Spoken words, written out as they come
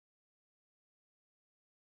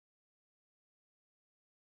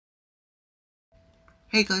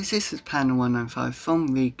Hey guys, this is Panda195 from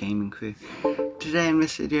Reed Gaming Crew. Today in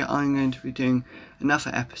this video I'm going to be doing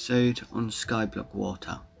another episode on Skyblock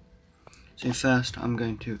water. So first I'm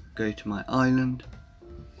going to go to my island.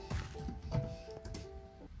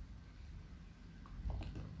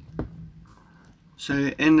 So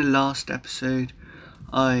in the last episode,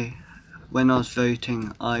 when I was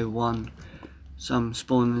voting, I won some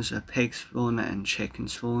spawners, a pig spawner and chicken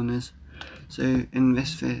spawners. So in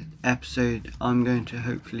this episode I'm going to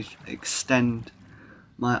hopefully extend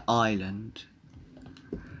my island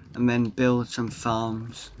and then build some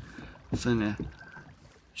farms for the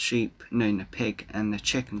the pig and the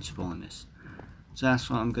chicken spawners. So that's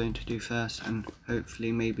what I'm going to do first, and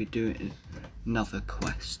hopefully maybe do another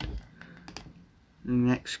quest. The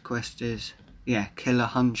next quest is, kill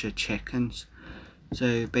 100 chickens.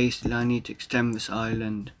 So basically I need to extend this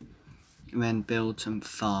island and then build some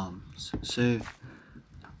farms. So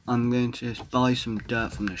I'm going to just buy some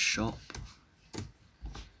dirt from the shop.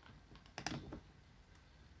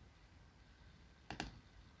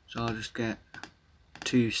 So I'll just get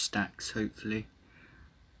 2 stacks hopefully.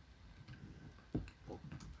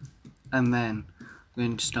 And then I'm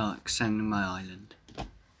going to start extending my island.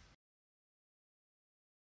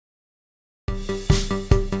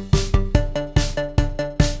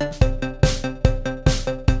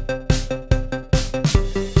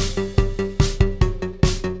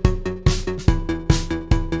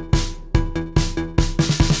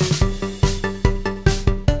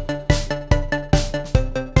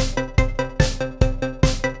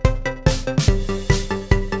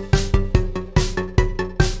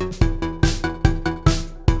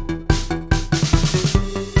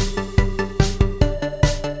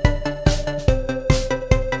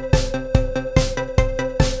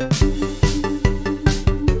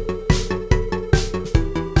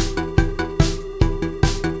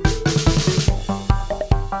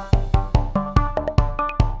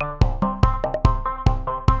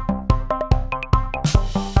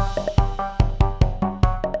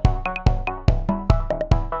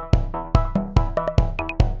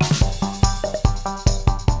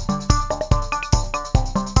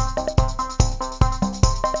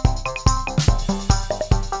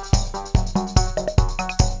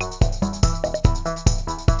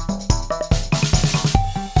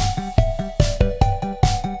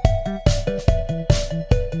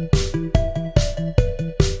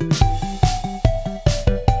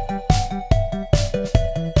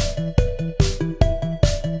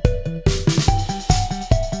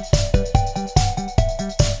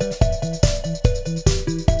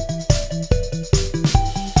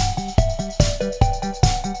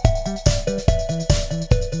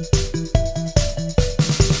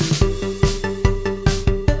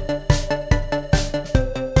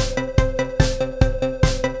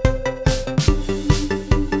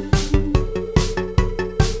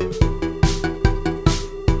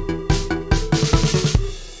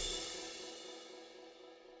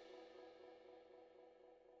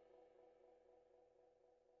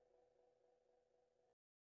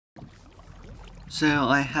 So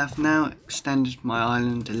I have now extended my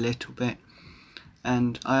island a little bit,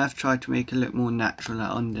 and I have tried to make it look more natural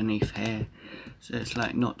underneath here, so it's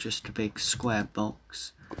like not just a big square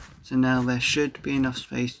box. So now there should be enough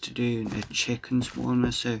space to do the chicken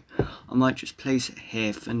spawner, so I might just place it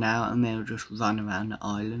here for now and they'll just run around the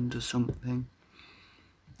island or something,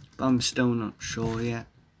 but I'm still not sure yet.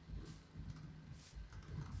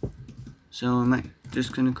 So I'm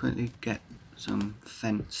just going to quickly get some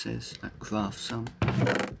fences, craft some.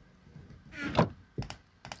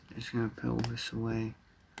 Just going to put all this away,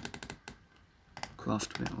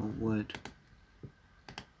 craft a bit of wood.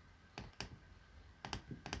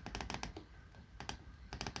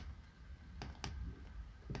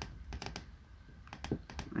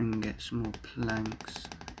 And get some more planks,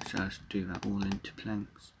 so I'll just do that all into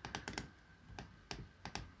planks.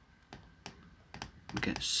 And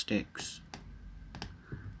get sticks.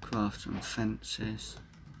 Craft some fences.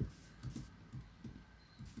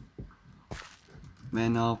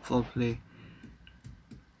 Then I'm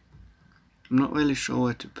not really sure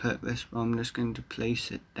where to put this, but I'm just going to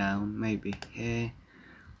place it down, maybe here.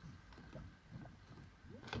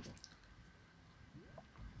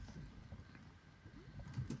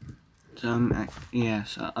 So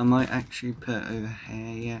so I might actually put it over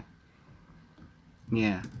here,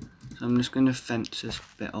 so I'm just going to fence this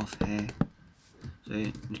bit off here, so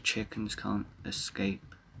the chickens can't escape.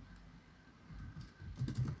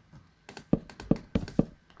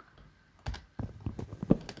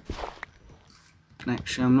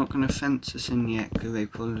 Actually, I'm not going to fence this in yet because they're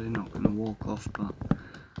probably not going to walk off, but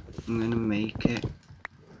I'm going to make it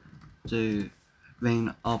so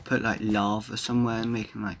then I'll put like lava somewhere and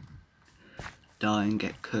make them like die and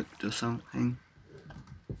get cooked or something.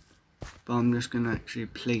 But I'm just going to actually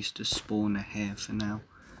place the spawner here for now.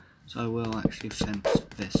 So I will actually fence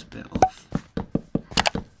this bit off.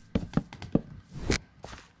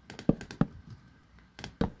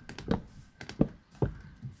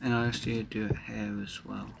 And I just need to do it here as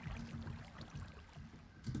well.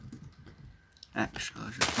 Actually,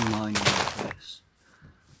 I'll just mine this.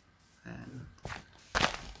 And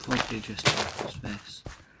probably just use this.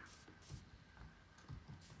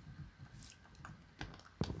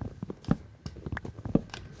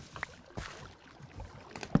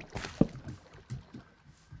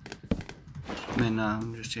 Then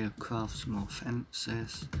I'm just going to craft some more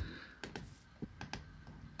fences.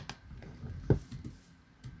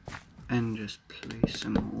 And just place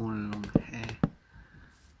them all along here.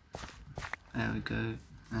 There we go.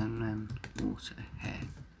 And then also here.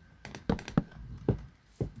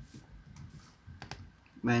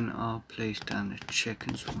 Then I'll place down the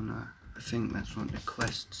chicken spawner. I think that's what the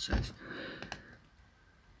quest says.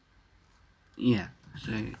 Yeah,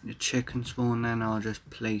 so the chicken spawn, then I'll just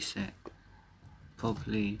place it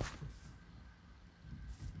probably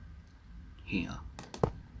here.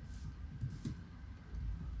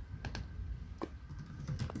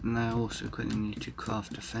 And I also quickly need to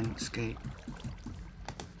craft a fence gate.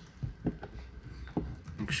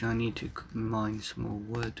 Actually, I need to mine some more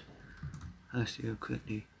wood. First, I'll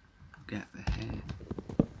quickly get the hair.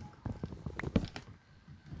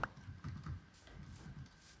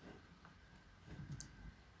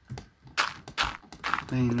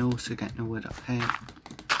 Then also get the wood up here.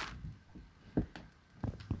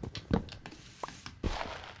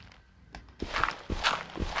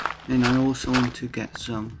 Then I also want to get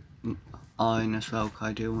some iron as well, because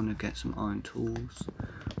I do want to get some iron tools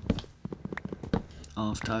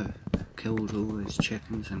after I've killed all those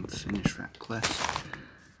chickens and finished that quest.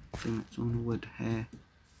 I think that's all the wood here.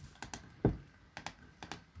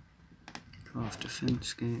 Craft a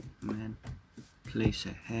fence gate and then place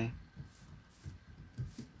it here.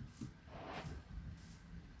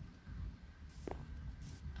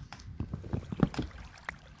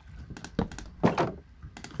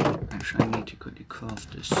 Actually, I need to quickly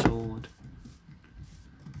craft a sword.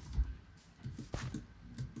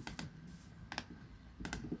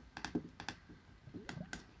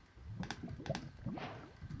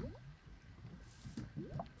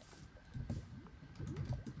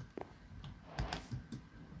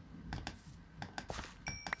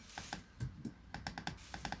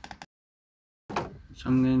 So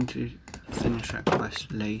I'm going to finish that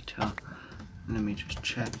quest later. Let me just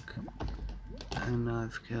check. And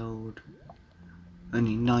I've killed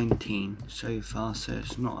only 19 so far, so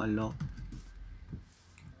it's not a lot.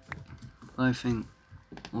 I think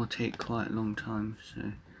it will take quite a long time,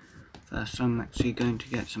 so first I'm actually going to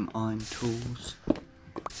get some iron tools.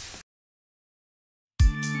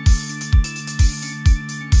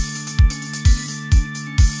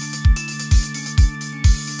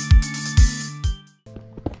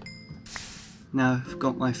 Now I've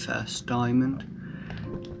got my first diamond.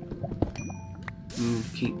 I'm going to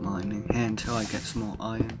keep mining here until I get some more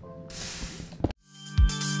iron.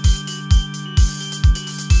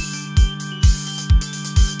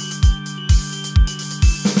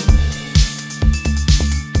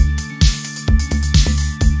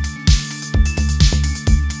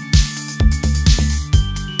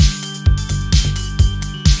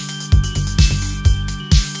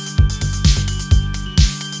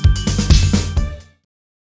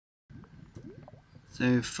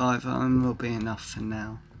 So 5 iron will be enough for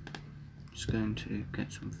now. Just going to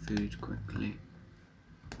get some food quickly.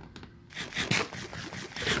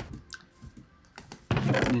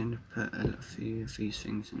 I'm going to put a few of these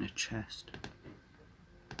things in a chest.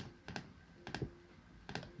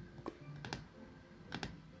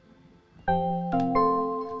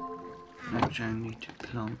 Actually, I need to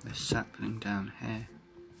plant this sapling down here.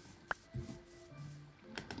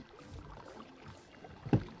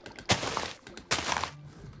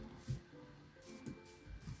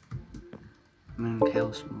 And then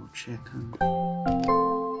kill some more chickens.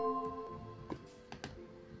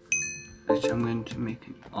 Actually, I'm going to make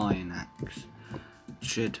an iron axe.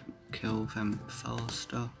 Should kill them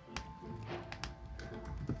faster.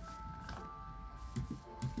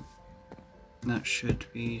 That should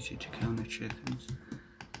be easy to kill the chickens.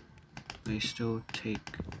 They still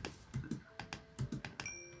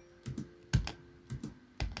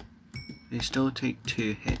take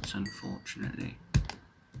two hits, unfortunately.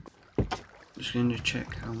 Just going to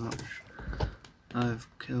check how much I've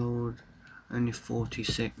killed. Only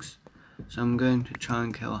 46, so I'm going to try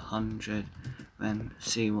and kill 100 then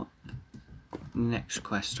see what next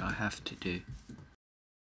quest I have to do.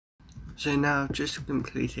 So now I've just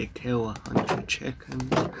completed kill 100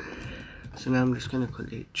 chickens. So now I'm just going to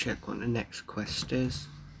quickly check what the next quest is.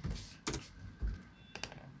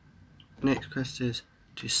 Next quest is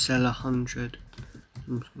to sell 100.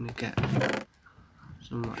 I'm just going to get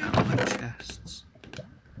some out of my chests.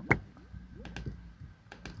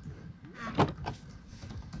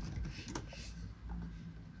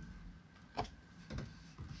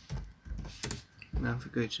 Now if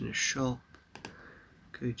we go to the shop,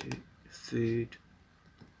 go to food,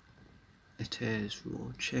 it is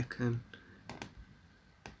raw chicken.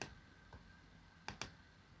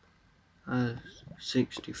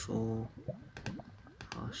 64.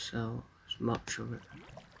 I'll sell as much of it as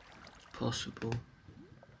possible.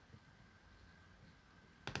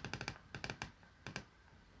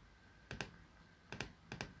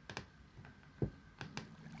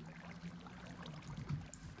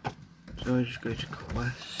 So I just go to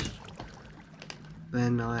quest.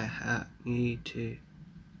 Then I need to.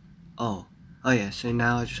 Oh yeah. So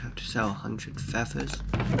now I just have to sell 100 feathers.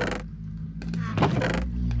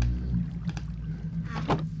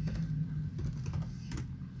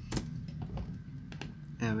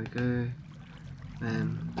 There we go.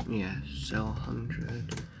 Then yeah, sell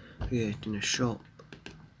 100. We go to the shop.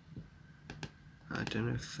 I don't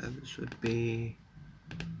know if feathers would be.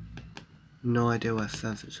 No idea where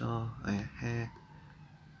feathers are. Oh yeah, hair.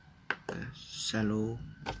 Sell all.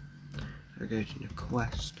 I go to the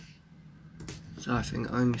quest. So I think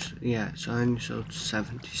so I only sold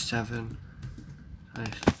 77. I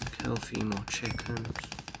kill a few more chickens.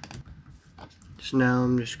 So now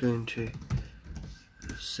I'm just going to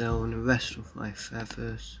sell the rest of my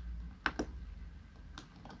feathers.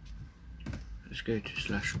 Let's go to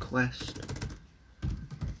 /quest.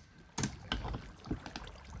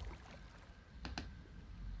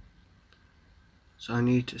 So I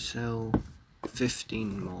need to sell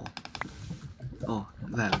 15 more. Oh,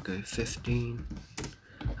 there we go, 15.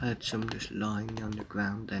 I had some just lying on the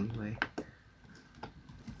ground anyway.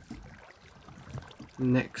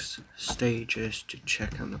 Next stage is to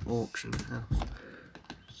check out the auction house.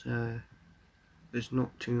 So there's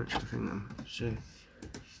not too much of a thing. So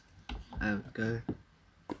there we go.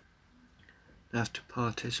 I have to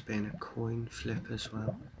participate in a coin flip as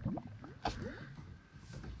well.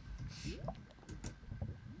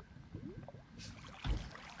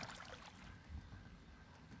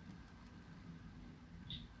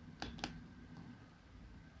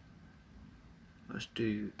 Let's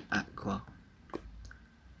do aqua.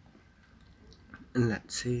 And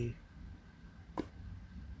let's see.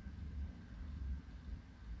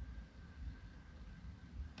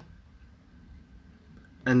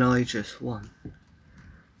 And I just won.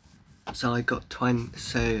 So I got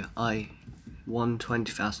I won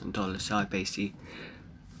 $20,000. So I basically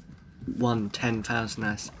won 10,000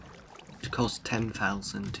 as it costs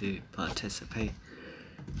 10,000 to participate.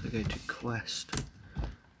 So I go to quest.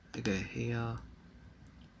 I go here.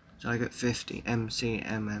 So I got 50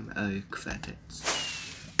 MCMMO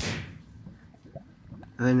credits.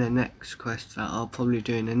 And then the next quest that I'll probably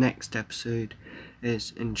do in the next episode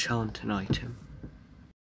is enchant an item.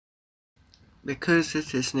 Because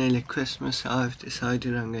it is nearly Christmas, I've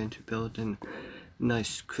decided I'm going to build a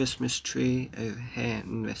nice Christmas tree over here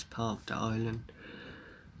in this part of the island.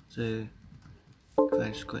 So I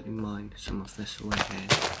just quickly mine some of this away here.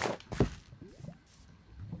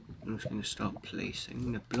 I'm just going to start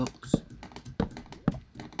placing the blocks.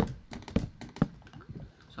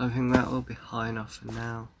 So I think that will be high enough for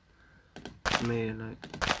now. Maybe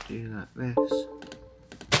do like this.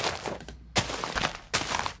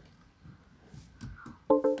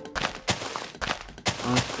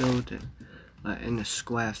 I'll build it in a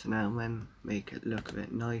square for now and then make it look a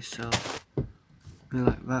bit nicer. And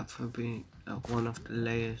like that will be one of the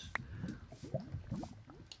layers.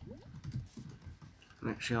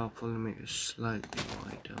 Actually, I'll probably make it slightly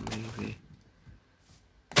wider, maybe.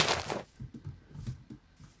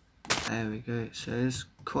 There we go. So it's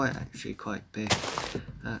actually quite big.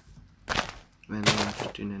 Then I'll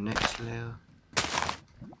have to do the next layer.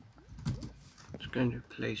 Just going to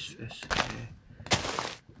place this here.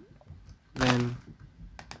 Then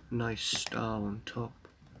a nice star on top,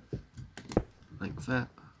 like that.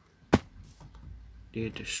 The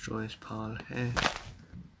destroyer's pile here.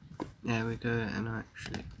 There we go, and I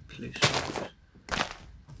actually place it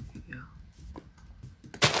here.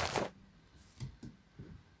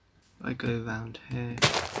 I go around here.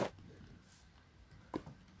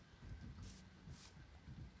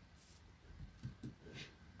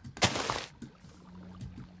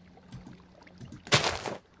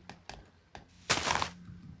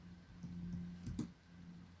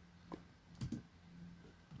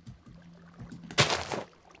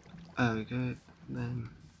 There we go. Then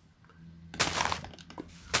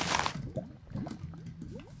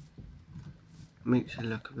makes it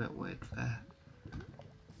look a bit weird there.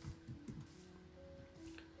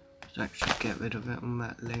 Let's actually get rid of it on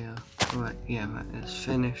that layer. Alright, yeah, that is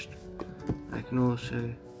finished. I can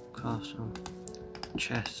also craft some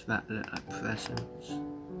chests that look like presents.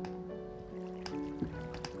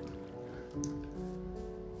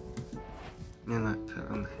 And I put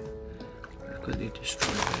them here. Let's quickly destroy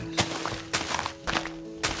this.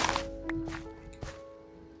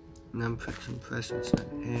 And then put some presents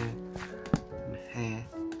in here and here.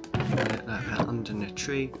 And look like that under the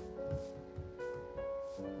tree.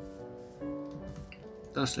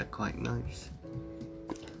 Does look quite nice.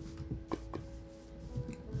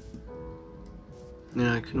 Then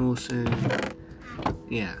I can also,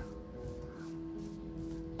 yeah.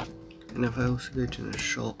 And if I also go to the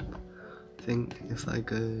shop, I think if I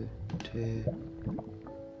go to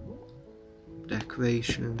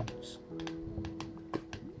decorations,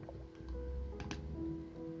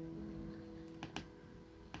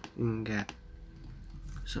 you can get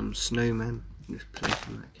some snowmen. Just place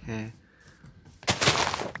them like here.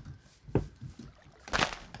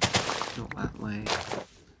 Not that way.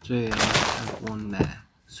 So yeah, I have one there.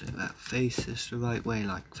 So that faces the right way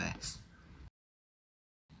like this.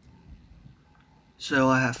 So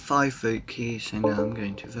I have 5 vote keys, so now I'm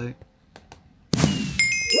going to vote.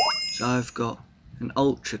 So I've got an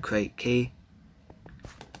Ultra Crate key,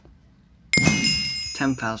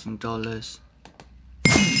 $10,000,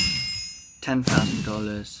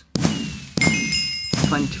 $10,000,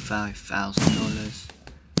 $25,000,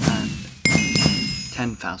 and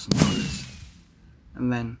 $10,000.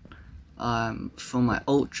 And then for my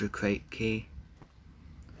Ultra Crate key,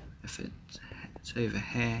 if it's over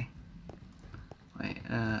here,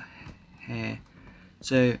 here.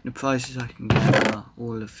 So the prices I can get are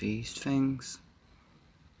all of these things.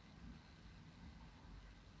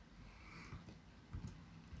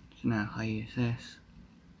 So now I use this.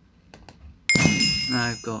 Now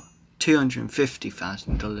I've got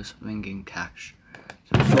 $250,000 ringing cash.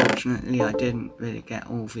 So unfortunately I didn't really get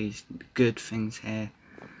all these good things here,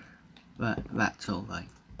 but that's alright.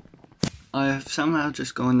 I have somehow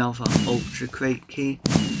just got another Ultra Crate key.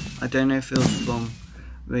 I don't know if it was from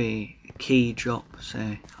the key drop,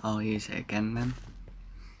 so I'll use it again then.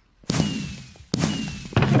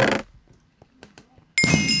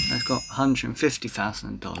 I've got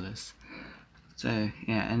 $150,000. So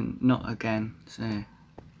yeah, and not again, so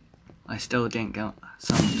I still didn't get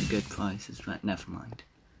some of the good prizes, but never mind.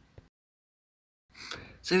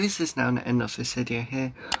 So this is now the end of this video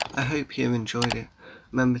here. I hope you enjoyed it.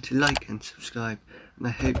 Remember to like and subscribe, and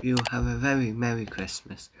I hope you all have a very Merry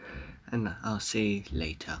Christmas, and I'll see you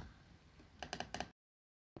later.